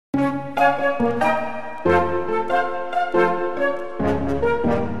We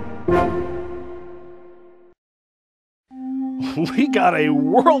got a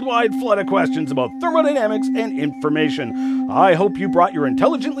worldwide flood of questions about thermodynamics and information. I hope you brought your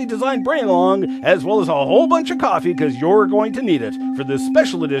intelligently designed brain along, as well as a whole bunch of coffee, because you're going to need it for this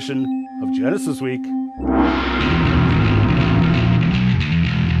special edition of Genesis Week.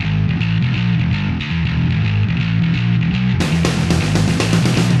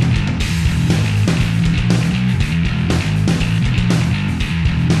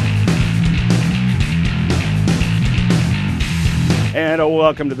 And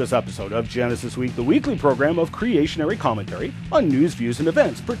welcome to this episode of Genesis Week, the weekly program of creationary commentary on news, views, and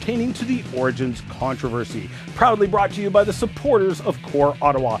events pertaining to the Origins controversy. Proudly brought to you by the supporters of Core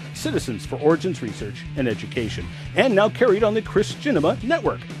Ottawa, Citizens for Origins Research and Education, and now carried on the Christianima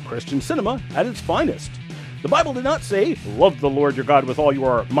Network, Christian cinema at its finest. The Bible did not say, love the Lord your God with all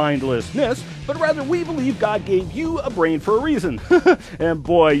your mindlessness, but rather we believe God gave you a brain for a reason. And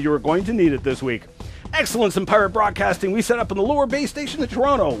boy, you're going to need it this week. Excellence in pirate broadcasting we set up in the lower base station in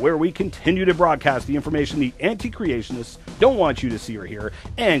Toronto, where we continue to broadcast the information the anti-creationists don't want you to see or hear,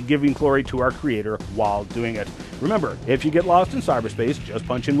 and giving glory to our creator while doing it. Remember, if you get lost in cyberspace, just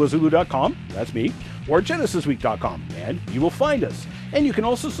punch in Wazooloo.com, that's me, or GenesisWeek.com, and you will find us. And you can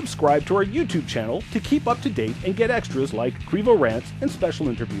also subscribe to our YouTube channel to keep up to date and get extras like Crevo rants and special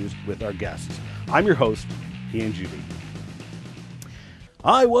interviews with our guests. I'm your host, Ian Judy.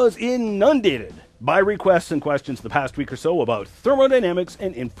 I was inundated by requests and questions the past week or so about thermodynamics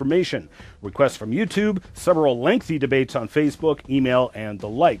and information. Requests from YouTube, several lengthy debates on Facebook, email, and the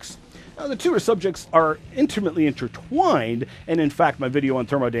likes. Now, the two subjects are intimately intertwined, and in fact, my video on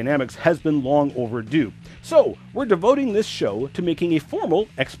thermodynamics has been long overdue. So, we're devoting this show to making a formal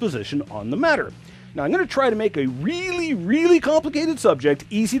exposition on the matter. Now, I'm going to try to make a really complicated subject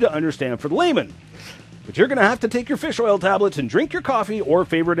easy to understand for the layman. But you're going to have to take your fish oil tablets and drink your coffee or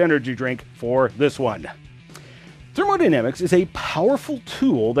favorite energy drink for this one. Thermodynamics is a powerful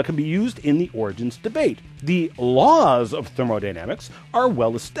tool that can be used in the origins debate. The laws of thermodynamics are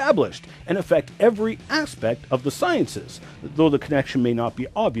well established and affect every aspect of the sciences, though the connection may not be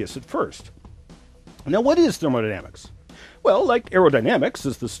obvious at first. Now, what is thermodynamics? Well, like aerodynamics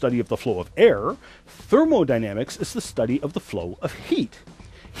is the study of the flow of air, thermodynamics is the study of the flow of heat.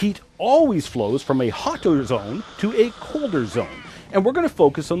 Heat always flows from a hotter zone to a colder zone, and we're going to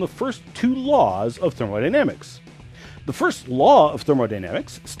focus on the first two laws of thermodynamics. The first law of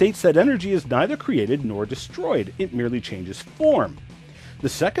thermodynamics states that energy is neither created nor destroyed, it merely changes form. The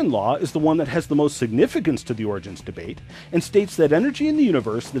second law is the one that has the most significance to the origins debate, and states that energy in the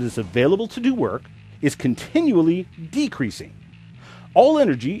universe that is available to do work is continually decreasing. All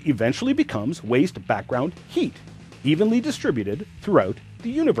energy eventually becomes waste background heat, evenly distributed throughout the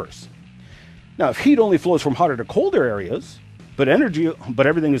universe. Now, if heat only flows from hotter to colder areas, but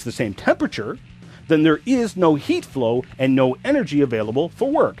everything is the same temperature, then there is no heat flow and no energy available for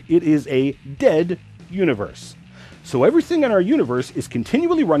work. It is a dead universe. So everything in our universe is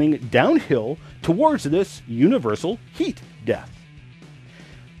continually running downhill towards this universal heat death.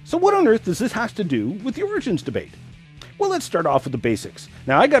 So what on earth does this have to do with the origins debate? Well, let's start off with the basics.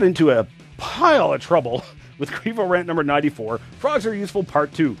 Now, I got into a pile of trouble with Crevo rant number 94, Frogs Are Useful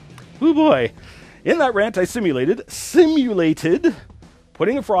Part 2. Oh boy. In that rant, I simulated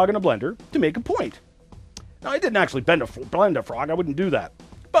putting a frog in a blender to make a point. Now, I didn't actually blend a frog, I wouldn't do that.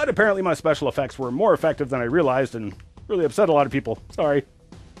 But apparently my special effects were more effective than I realized and really upset a lot of people. Sorry.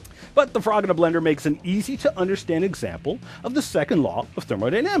 But the frog in a blender makes an easy to understand example of the second law of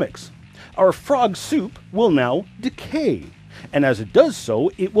thermodynamics. Our frog soup will now decay, and as it does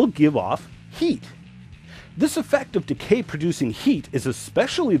so, it will give off heat. This effect of decay producing heat is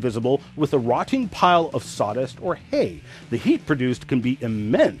especially visible with a rotting pile of sawdust or hay. The heat produced can be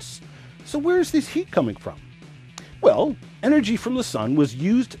immense. So where is this heat coming from? Well, energy from the sun was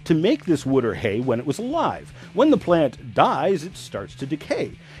used to make this wood or hay when it was alive. When the plant dies, it starts to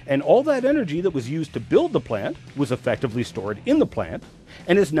decay. And all that energy that was used to build the plant was effectively stored in the plant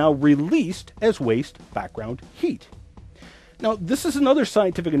and is now released as waste background heat. Now, this is another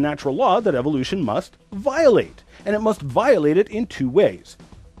scientific and natural law that evolution must violate, and it must violate it in two ways.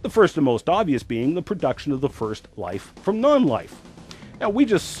 The first and most obvious being the production of the first life from non-life. Now, we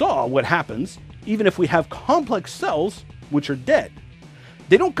just saw what happens even if we have complex cells which are dead.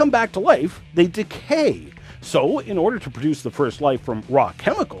 They don't come back to life, they decay. So, in order to produce the first life from raw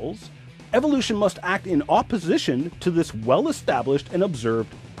chemicals, evolution must act in opposition to this well-established and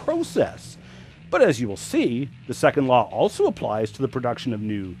observed process. But as you will see, the second law also applies to the production of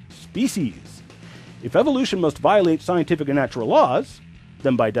new species. If evolution must violate scientific and natural laws,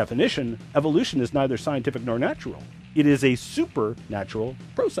 then by definition, evolution is neither scientific nor natural. It is a supernatural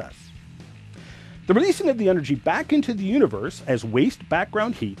process. The releasing of the energy back into the universe as waste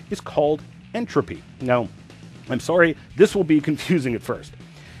background heat is called entropy. Now, I'm sorry, this will be confusing at first.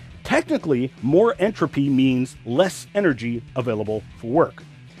 Technically, more entropy means less energy available for work,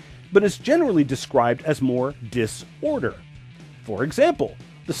 but it's generally described as more disorder. For example,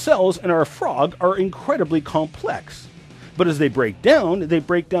 the cells in our frog are incredibly complex, but as they break down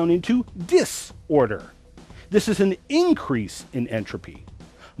into disorder. This is an increase in entropy.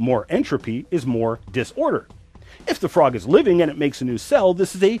 More entropy is more disorder. If the frog is living and it makes a new cell,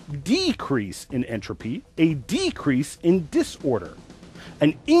 this is a decrease in entropy, a decrease in disorder,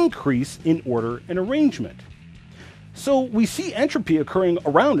 an increase in order and arrangement. So we see entropy occurring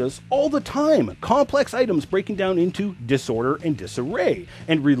around us all the time, complex items breaking down into disorder and disarray,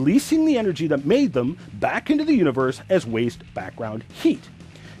 and releasing the energy that made them back into the universe as waste background heat.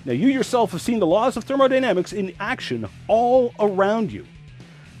 Now you yourself have seen the laws of thermodynamics in action all around you.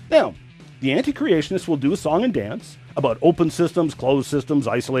 Now, the anti-creationists will do a song and dance about open systems, closed systems,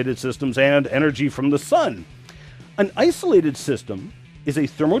 isolated systems, and energy from the sun. An isolated system is a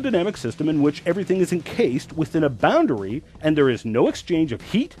thermodynamic system in which everything is encased within a boundary and there is no exchange of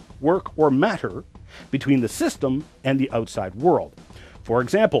heat, work, or matter between the system and the outside world. For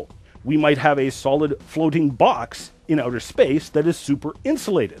example, we might have a solid floating box in outer space that is super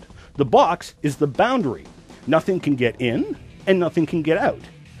insulated. The box is the boundary. Nothing can get in and nothing can get out.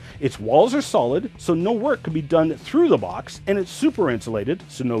 Its walls are solid, so no work can be done through the box, and it's super insulated,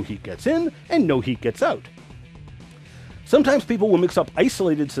 so no heat gets in and no heat gets out. Sometimes people will mix up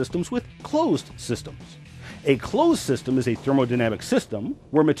isolated systems with closed systems. A closed system is a thermodynamic system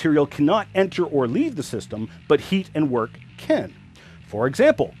where material cannot enter or leave the system, but heat and work can. For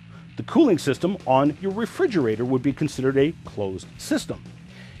example, the cooling system on your refrigerator would be considered a closed system.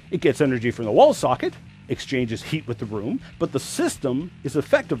 It gets energy from the wall socket, exchanges heat with the room, but the system is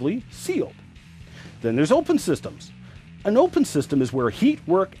effectively sealed. Then there's open systems. An open system is where heat,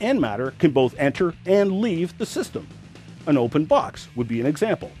 work, and matter can both enter and leave the system. An open box would be an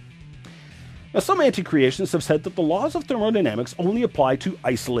example. Now, some anti-creationists have said that the laws of thermodynamics only apply to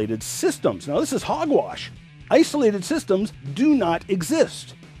isolated systems. Now, this is hogwash. Isolated systems do not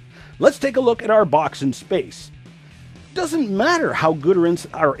exist. Let's take a look at our box in space. Doesn't matter how good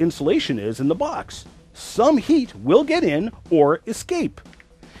our insulation is in the box. Some heat will get in or escape.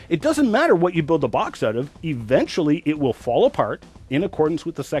 It doesn't matter what you build the box out of, eventually it will fall apart in accordance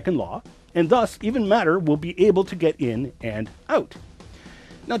with the second law, and thus even matter will be able to get in and out.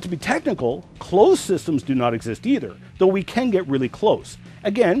 Now, to be technical, closed systems do not exist either, though we can get really close.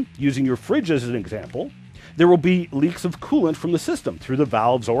 Again, using your fridge as an example, there will be leaks of coolant from the system through the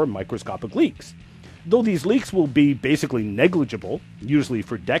valves or microscopic leaks. Though these leaks will be basically negligible, usually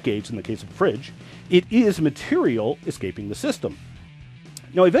for decades in the case of a fridge, it is material escaping the system.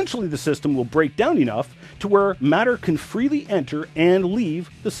 Now, eventually the system will break down enough to where matter can freely enter and leave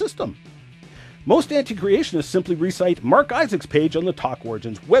the system. Most anti-creationists simply recite Mark Isaac's page on the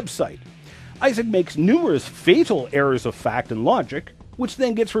talk.organs website. Isaac makes numerous fatal errors of fact and logic, which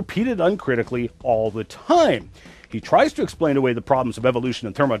then gets repeated uncritically all the time. He tries to explain away the problems of evolution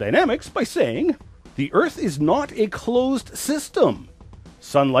and thermodynamics by saying, the Earth is not a closed system.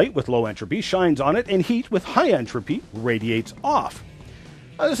 Sunlight with low entropy shines on it, and heat with high entropy radiates off.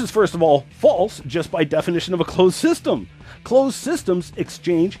 Now, this is first of all false just by definition of a closed system. Closed systems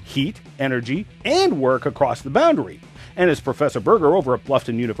exchange heat, energy, and work across the boundary. And as Professor Berger over at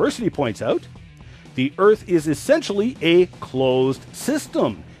Bluffton University points out, the Earth is essentially a closed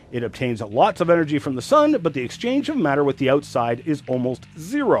system. It obtains lots of energy from the sun, but the exchange of matter with the outside is almost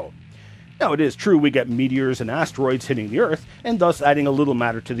zero. Now, it is true we get meteors and asteroids hitting the Earth, and thus adding a little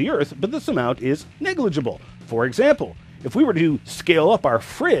matter to the Earth, but this amount is negligible. For example, if we were to scale up our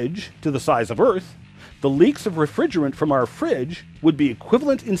fridge to the size of Earth, the leaks of refrigerant from our fridge would be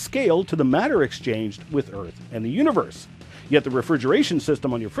equivalent in scale to the matter exchanged with Earth and the universe. Yet the refrigeration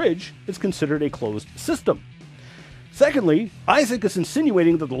system on your fridge is considered a closed system. Secondly, Isaac is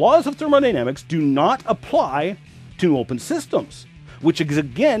insinuating that the laws of thermodynamics do not apply to open systems, which is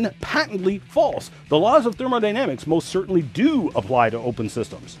again patently false. The laws of thermodynamics most certainly do apply to open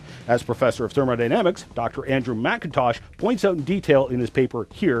systems, as Professor of Thermodynamics, Dr. Andrew McIntosh, points out in detail in his paper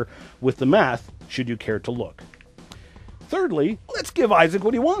here with the math, should you care to look. Thirdly, let's give Isaac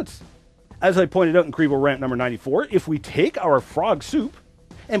what he wants. As I pointed out in Crevo Rant number 94, if we take our frog soup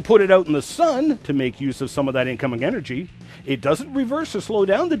and put it out in the sun to make use of some of that incoming energy, it doesn't reverse or slow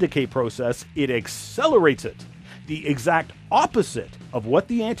down the decay process, it accelerates it. The exact opposite of what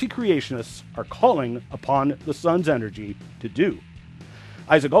the anti-creationists are calling upon the sun's energy to do.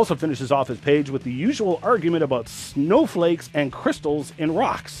 Isaac also finishes off his page with the usual argument about snowflakes and crystals in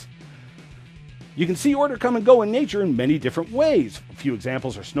rocks. You can see order come and go in nature in many different ways. A few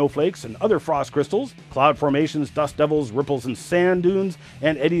examples are snowflakes and other frost crystals, cloud formations, dust devils, ripples in sand dunes,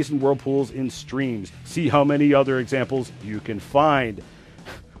 and eddies and whirlpools in streams. See how many other examples you can find.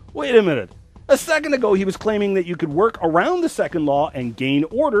 Wait a minute. A second ago, he was claiming that you could work around the second law and gain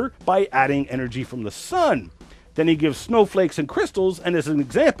order by adding energy from the sun. Then he gives snowflakes and crystals and as an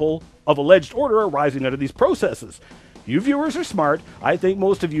example of alleged order arising out of these processes. You viewers are smart. I think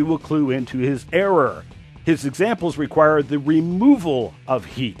most of you will clue into his error. His examples require the removal of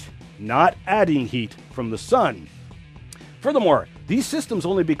heat, not adding heat from the sun. Furthermore, these systems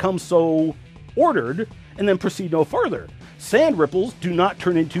only become so ordered and then proceed no further. Sand ripples do not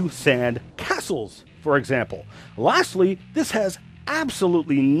turn into sand castles, for example. Lastly, this has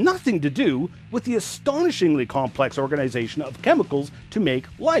absolutely nothing to do with the astonishingly complex organization of chemicals to make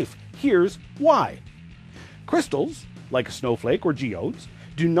life. Here's why. Crystals, like a snowflake or geodes,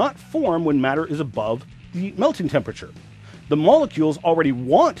 do not form when matter is above the melting temperature. The molecules already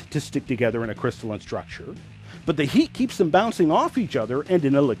want to stick together in a crystalline structure, but the heat keeps them bouncing off each other and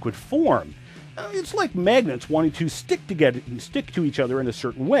in a liquid form. It's like magnets wanting to stick to each other in a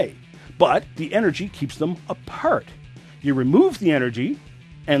certain way, but the energy keeps them apart. You remove the energy,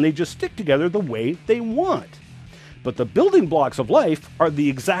 and they just stick together the way they want. But the building blocks of life are the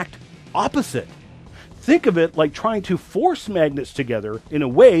exact opposite. Think of it like trying to force magnets together in a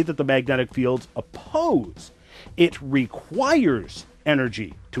way that the magnetic fields oppose. It requires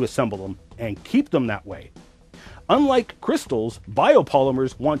energy to assemble them and keep them that way. Unlike crystals,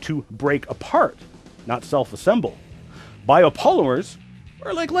 biopolymers want to break apart, not self-assemble. Biopolymers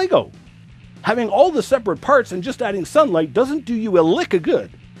are like Lego. Having all the separate parts and just adding sunlight doesn't do you a lick of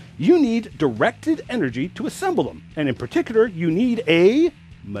good. You need directed energy to assemble them, and in particular, you need a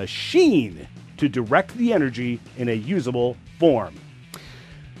machine to direct the energy in a usable form.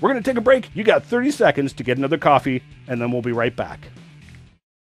 We're going to take a break. You got 30 seconds to get another coffee, and then we'll be right back.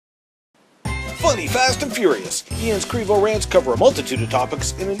 Funny, fast, and furious. Ian's Crevo rants cover a multitude of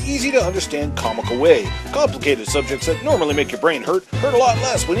topics in an easy-to-understand comical way. Complicated subjects that normally make your brain hurt a lot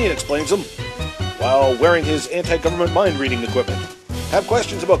less when Ian explains them, while wearing his anti-government mind-reading equipment. Have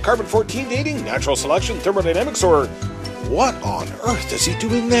questions about carbon-14 dating, natural selection, thermodynamics, or what on earth is he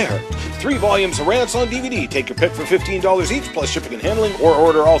doing there? 3 volumes of rants on DVD. Take your pick for $15 each, plus shipping and handling, or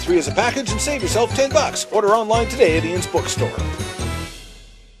order all 3 as a package and save yourself $10. Order online today at Ian's Bookstore.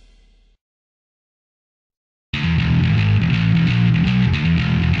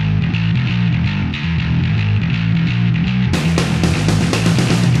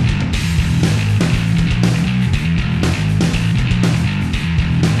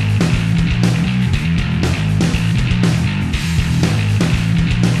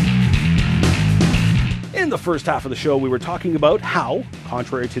 The first half of the show, we were talking about how,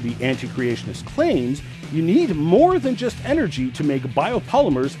 contrary to the anti-creationist claims, you need more than just energy to make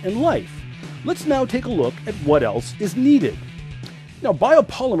biopolymers and life. Let's now take a look at what else is needed. Now,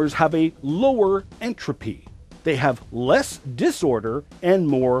 biopolymers have a lower entropy. They have less disorder and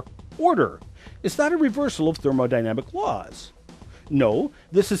more order. Is that a reversal of thermodynamic laws? No,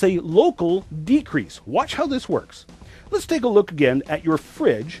 this is a local decrease. Watch how this works. Let's take a look again at your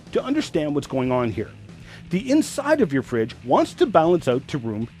fridge to understand what's going on here. The inside of your fridge wants to balance out to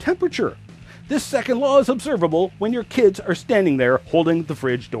room temperature. This second law is observable when your kids are standing there holding the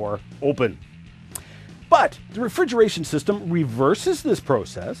fridge door open. But the refrigeration system reverses this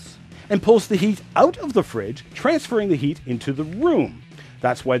process and pulls the heat out of the fridge, transferring the heat into the room.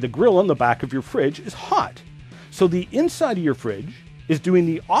 That's why the grill on the back of your fridge is hot. So the inside of your fridge is doing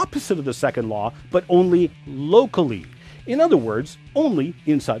the opposite of the second law, but only locally. In other words, only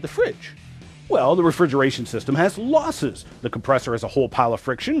inside the fridge. Well, the refrigeration system has losses. The compressor has a whole pile of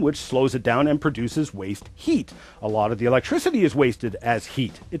friction, which slows it down and produces waste heat. A lot of the electricity is wasted as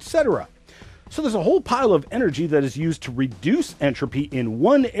heat, etc. So there's a whole pile of energy that is used to reduce entropy in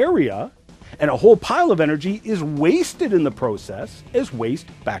one area, and a whole pile of energy is wasted in the process as waste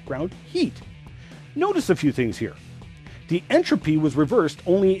background heat. Notice a few things here. The entropy was reversed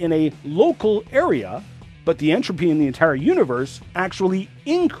only in a local area, but the entropy in the entire universe actually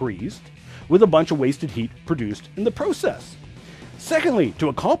increased with a bunch of wasted heat produced in the process. Secondly, to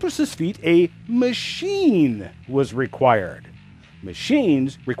accomplish this feat, a machine was required.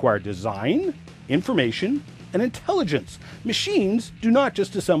 Machines require design, information, and intelligence. Machines do not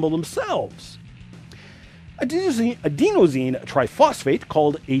just assemble themselves. Adenosine triphosphate,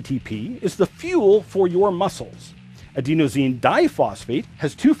 called ATP, is the fuel for your muscles. Adenosine diphosphate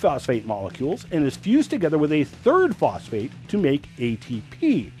has two phosphate molecules and is fused together with a third phosphate to make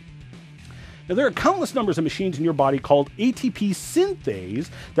ATP. Now, there are countless numbers of machines in your body called ATP synthase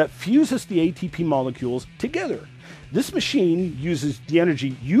that fuses the ATP molecules together. This machine uses the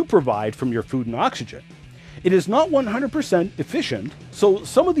energy you provide from your food and oxygen. It is not 100% efficient, so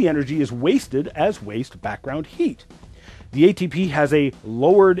some of the energy is wasted as waste background heat. The ATP has a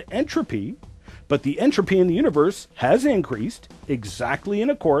lowered entropy, but the entropy in the universe has increased exactly in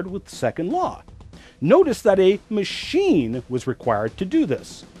accord with the second law. Notice that a machine was required to do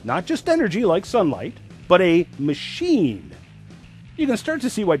this. Not just energy like sunlight, but a machine. You can start to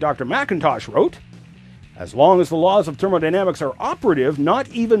see why Dr. McIntosh wrote, "As long as the laws of thermodynamics are operative, not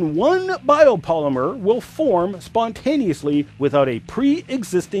even one biopolymer will form spontaneously without a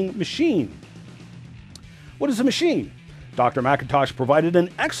pre-existing machine." What is a machine? Dr. McIntosh provided an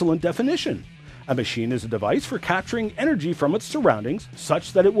excellent definition. A machine is a device for capturing energy from its surroundings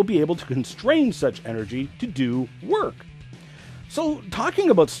such that it will be able to constrain such energy to do work. So, talking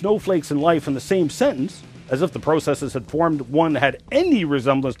about snowflakes and life in the same sentence, as if the processes had formed one had any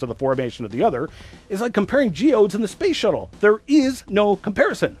resemblance to the formation of the other, is like comparing geodes in the space shuttle. There is no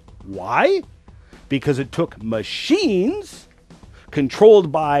comparison. Why? Because it took machines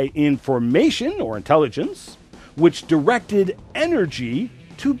controlled by information or intelligence, which directed energy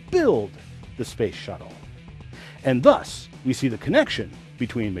to build the space shuttle. And thus, we see the connection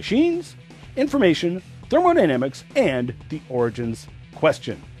between machines, information, thermodynamics, and the origins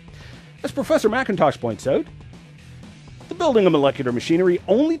question. As Professor McIntosh points out, the building of molecular machinery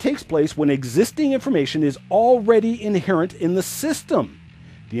only takes place when existing information is already inherent in the system.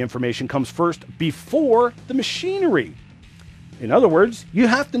 The information comes first before the machinery. In other words, you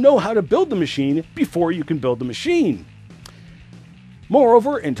have to know how to build the machine before you can build the machine.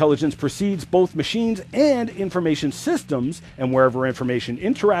 Moreover, intelligence precedes both machines and information systems, and wherever information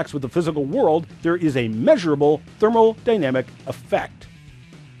interacts with the physical world, there is a measurable thermodynamic effect.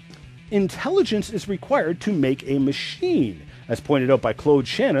 Intelligence is required to make a machine. As pointed out by Claude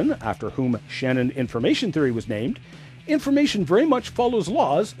Shannon, after whom Shannon information theory was named, information very much follows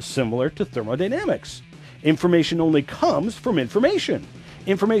laws similar to thermodynamics. Information only comes from information.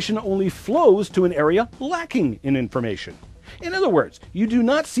 Information only flows to an area lacking in information. In other words, you do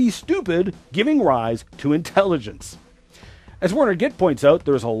not see stupid giving rise to intelligence. As Werner Gitt points out,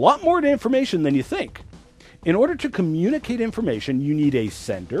 there is a lot more to information than you think. In order to communicate information, you need a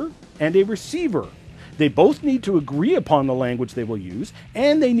sender and a receiver. They both need to agree upon the language they will use,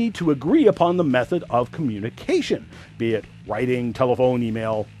 and they need to agree upon the method of communication, be it writing, telephone,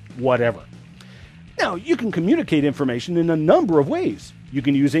 email, whatever. Now, you can communicate information in a number of ways. You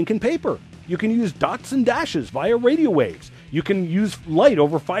can use ink and paper. You can use dots and dashes via radio waves. You can use light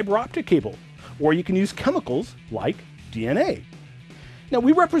over fiber optic cable. Or you can use chemicals like DNA. Now,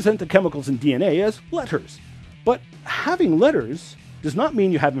 we represent the chemicals in DNA as letters. But having letters does not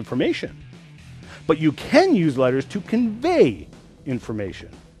mean you have information. But you can use letters to convey information.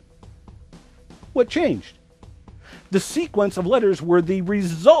 What changed? The sequence of letters were the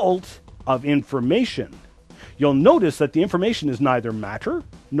result of information. You'll notice that the information is neither matter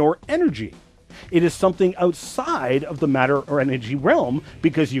nor energy. It is something outside of the matter or energy realm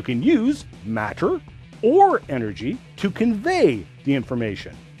because you can use matter or energy to convey the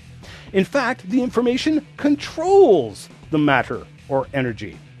information. In fact, the information controls the matter or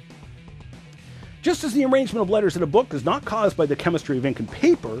energy. Just as the arrangement of letters in a book is not caused by the chemistry of ink and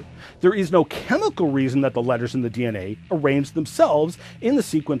paper, there is no chemical reason that the letters in the DNA arranged themselves in the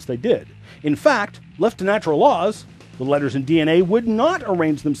sequence they did. In fact, left to natural laws, the letters in DNA would not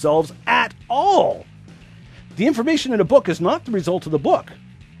arrange themselves at all. The information in a book is not the result of the book.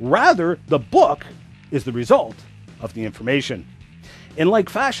 Rather, the book is the result of the information. In like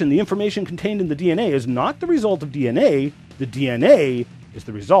fashion, the information contained in the DNA is not the result of DNA. The DNA is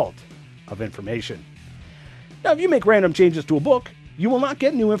the result of information. Now, if you make random changes to a book, you will not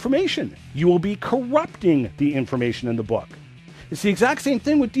get new information. You will be corrupting the information in the book. It's the exact same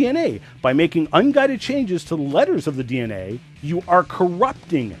thing with DNA. By making unguided changes to the letters of the DNA, you are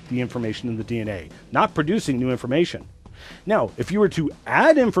corrupting the information in the DNA, not producing new information. Now, if you were to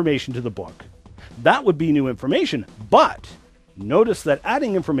add information to the book, that would be new information, but notice that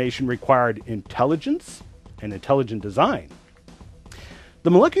adding information required intelligence and intelligent design.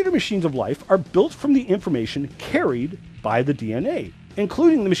 The molecular machines of life are built from the information carried by the DNA,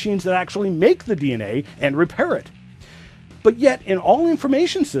 including the machines that actually make the DNA and repair it. But yet, in all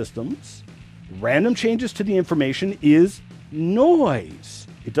information systems, random changes to the information is noise.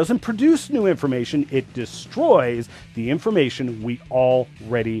 It doesn't produce new information, it destroys the information we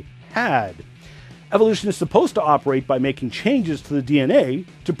already had. Evolution is supposed to operate by making changes to the DNA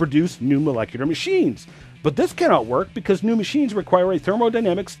to produce new molecular machines. But this cannot work because new machines require a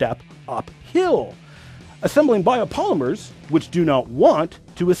thermodynamic step uphill, assembling biopolymers which do not want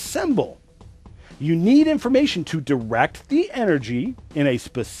to assemble. You need information to direct the energy in a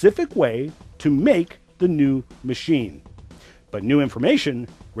specific way to make the new machine. But new information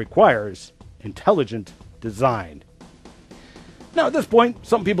requires intelligent design. Now at this point,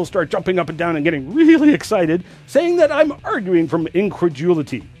 some people start jumping up and down and getting really excited, saying that I'm arguing from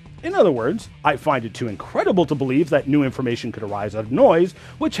incredulity. In other words, I find it too incredible to believe that new information could arise out of noise,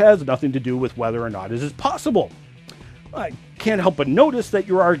 which has nothing to do with whether or not it is possible. I can't help but notice that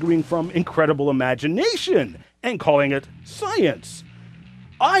you're arguing from incredible imagination and calling it science.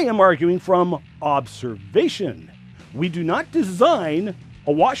 I am arguing from observation. We do not design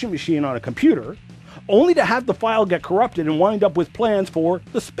a washing machine on a computer only to have the file get corrupted and wind up with plans for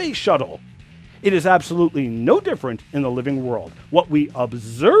the space shuttle. It is absolutely no different in the living world. What we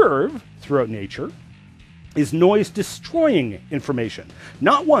observe throughout nature is noise destroying information.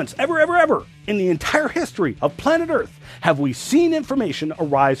 Not once, ever, in the entire history of planet Earth have we seen information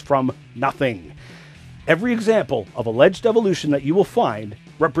arise from nothing. Every example of alleged evolution that you will find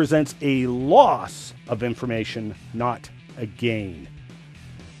represents a loss of information, not a gain.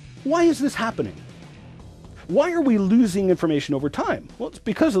 Why is this happening? Why are we losing information over time? Well, it's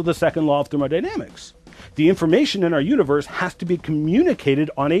because of the second law of thermodynamics. The information in our universe has to be communicated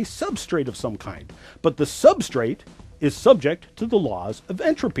on a substrate of some kind, but the substrate is subject to the laws of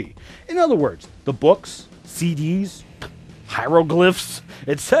entropy. In other words, the books, CDs, hieroglyphs,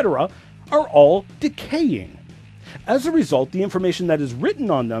 etc. are all decaying. As a result, the information that is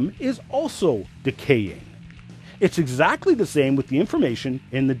written on them is also decaying. It's exactly the same with the information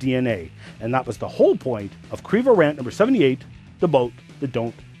in the DNA, and that was the whole point of Crevo Rant number 78, the boat that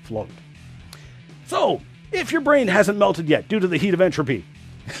don't float. So, if your brain hasn't melted yet due to the heat of entropy,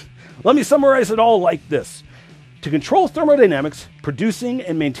 let me summarize it all like this. To control thermodynamics, producing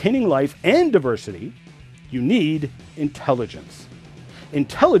and maintaining life and diversity, you need intelligence.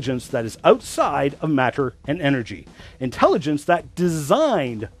 Intelligence that is outside of matter and energy. Intelligence that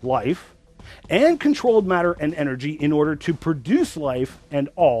designed life and controlled matter and energy in order to produce life and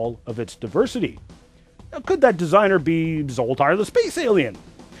all of its diversity. Now, could that designer be Zoltar the space alien?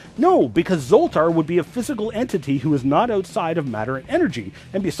 No, because Zoltar would be a physical entity who is not outside of matter and energy,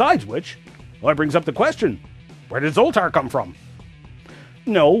 and besides which, well, that brings up the question, where did Zoltar come from?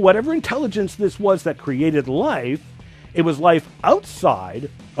 No, whatever intelligence this was that created life, it was life outside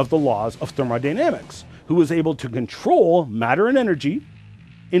of the laws of thermodynamics, who was able to control matter and energy.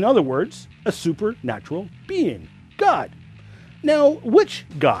 In other words, a supernatural being, God. Now, which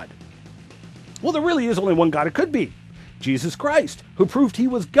God? Well, there really is only one God it could be. Jesus Christ, who proved he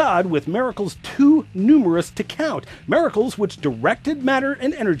was God with miracles too numerous to count. Miracles which directed matter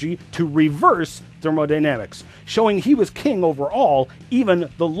and energy to reverse thermodynamics, showing he was king over all, even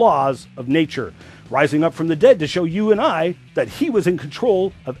the laws of nature. Rising up from the dead to show you and I that he was in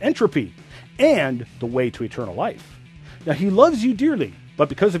control of entropy and the way to eternal life. Now, he loves you dearly, but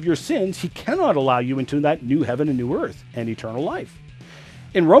because of your sins, he cannot allow you into that new heaven and new earth and eternal life.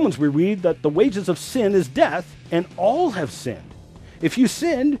 In Romans, we read that the wages of sin is death, and all have sinned. If you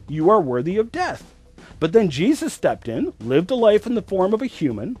sinned, you are worthy of death. But then Jesus stepped in, lived a life in the form of a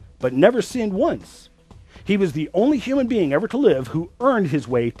human, but never sinned once. He was the only human being ever to live who earned his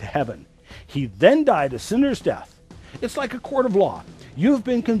way to heaven. He then died a sinner's death. It's like a court of law. You have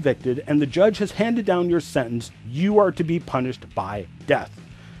been convicted, and the judge has handed down your sentence. You are to be punished by death.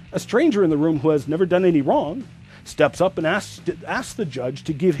 A stranger in the room who has never done any wrong steps up and asks the judge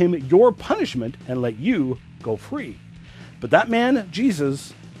to give him your punishment and let you go free. But that man,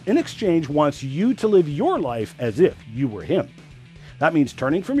 Jesus, in exchange wants you to live your life as if you were him. That means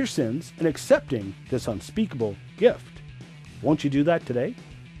turning from your sins and accepting this unspeakable gift. Won't you do that today?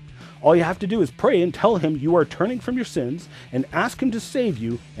 All you have to do is pray and tell him you are turning from your sins and ask him to save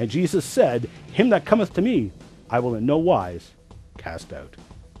you. And Jesus said, "Him that cometh to me, I will in no wise cast out."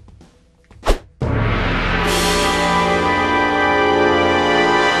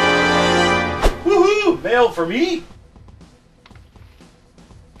 Woohoo! Mail for me?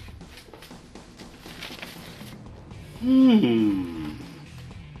 In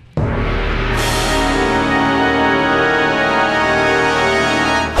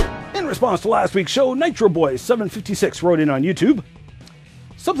response to last week's show, Nitro Boy 756 wrote in on YouTube,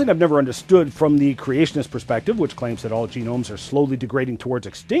 "Something I've never understood from the creationist perspective, which claims that all genomes are slowly degrading towards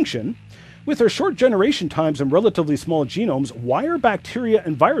extinction. With their short generation times and relatively small genomes, why are bacteria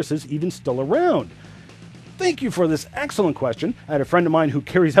and viruses even still around? thank you for this excellent question. I had a friend of mine who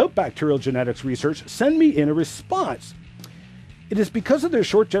carries out bacterial genetics research send me in a response. It is because of their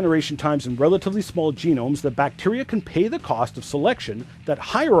short generation times and relatively small genomes that bacteria can pay the cost of selection that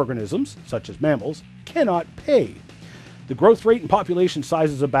higher organisms, such as mammals, cannot pay. The growth rate and population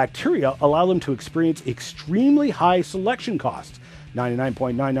sizes of bacteria allow them to experience extremely high selection costs,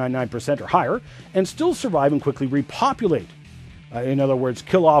 99.999% or higher, and still survive and quickly repopulate. In other words,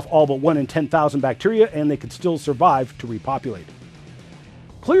 kill off all but 1 in 10,000 bacteria and they could still survive to repopulate.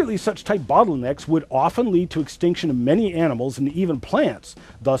 Clearly, such type bottlenecks would often lead to extinction of many animals and even plants.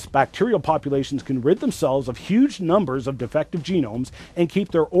 Thus, bacterial populations can rid themselves of huge numbers of defective genomes and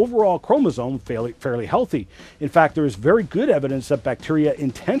keep their overall chromosome fairly healthy. In fact, there is very good evidence that bacteria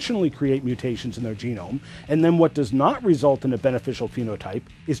intentionally create mutations in their genome, and then what does not result in a beneficial phenotype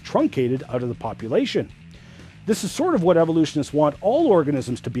is truncated out of the population. This is sort of what evolutionists want all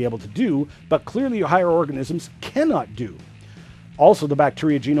organisms to be able to do, but clearly higher organisms cannot do. Also, the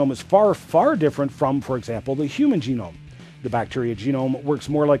bacteria genome is far, far different from, for example, the human genome. The bacteria genome works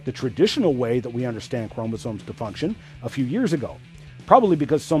more like the traditional way that we understand chromosomes to function a few years ago, probably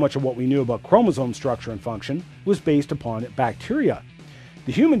because so much of what we knew about chromosome structure and function was based upon bacteria.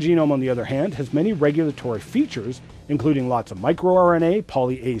 The human genome, on the other hand, has many regulatory features, including lots of microRNA,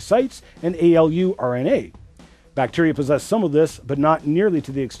 poly-A sites, and ALU RNA. Bacteria possess some of this, but not nearly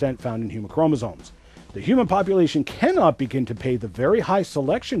to the extent found in human chromosomes. The human population cannot begin to pay the very high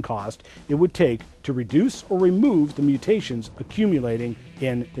selection cost it would take to reduce or remove the mutations accumulating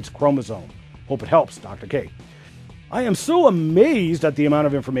in its chromosome. Hope it helps, Dr. K. I am so amazed at the amount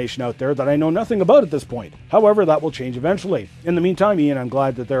of information out there that I know nothing about at this point. However, that will change eventually. In the meantime, Ian, I'm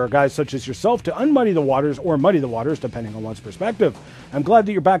glad that there are guys such as yourself to unmuddy the waters or muddy the waters, depending on one's perspective. I'm glad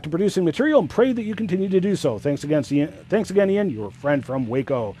that you're back to producing material and pray that you continue to do so. Thanks again, Ian, your friend from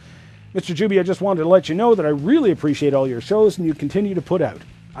Waco. Mr. Juby, I just wanted to let you know that I really appreciate all your shows and you continue to put out.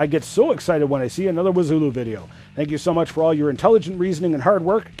 I get so excited when I see another Wazooloo video. Thank you so much for all your intelligent reasoning and hard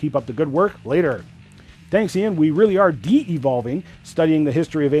work. Keep up the good work. Later. Thanks, Ian. We really are de-evolving. Studying the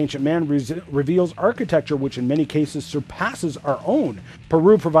history of ancient man reveals architecture which in many cases surpasses our own.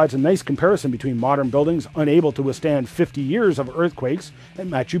 Peru provides a nice comparison between modern buildings unable to withstand 50 years of earthquakes and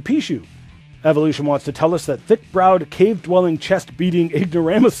Machu Picchu. Evolution wants to tell us that thick-browed, cave-dwelling, chest-beating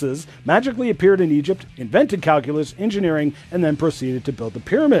ignoramuses magically appeared in Egypt, invented calculus, engineering, and then proceeded to build the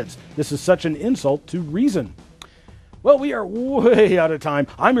pyramids. This is such an insult to reason. Well, we are way out of time.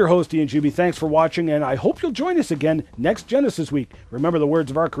 I'm your host, Ian Juby. Thanks for watching, and I hope you'll join us again next Genesis week. Remember the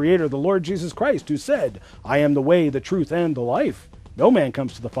words of our Creator, the Lord Jesus Christ, who said, "I am the way, the truth, and the life. No man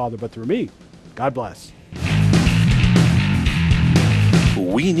comes to the Father but through me." God bless.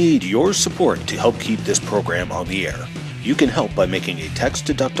 We need your support to help keep this program on the air. You can help by making a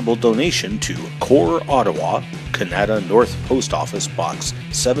tax-deductible donation to Core Ottawa, Canada North Post Office Box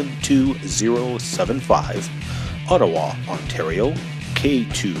 72075, Ottawa, Ontario,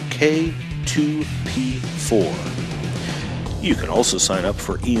 K2K2P4. You can also sign up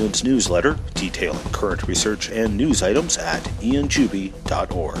for Ian's newsletter, detailing current research and news items at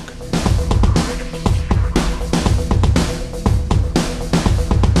ianjuby.org.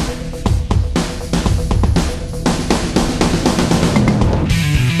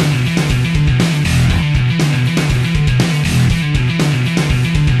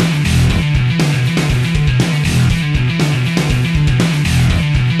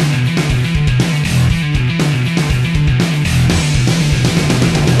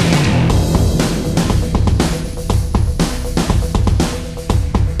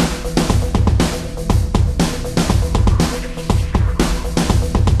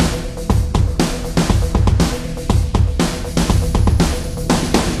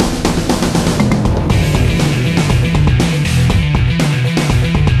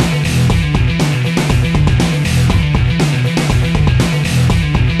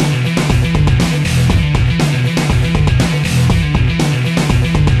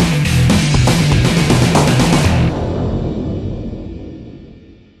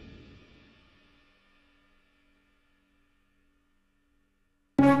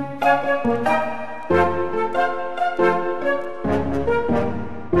 Thank you.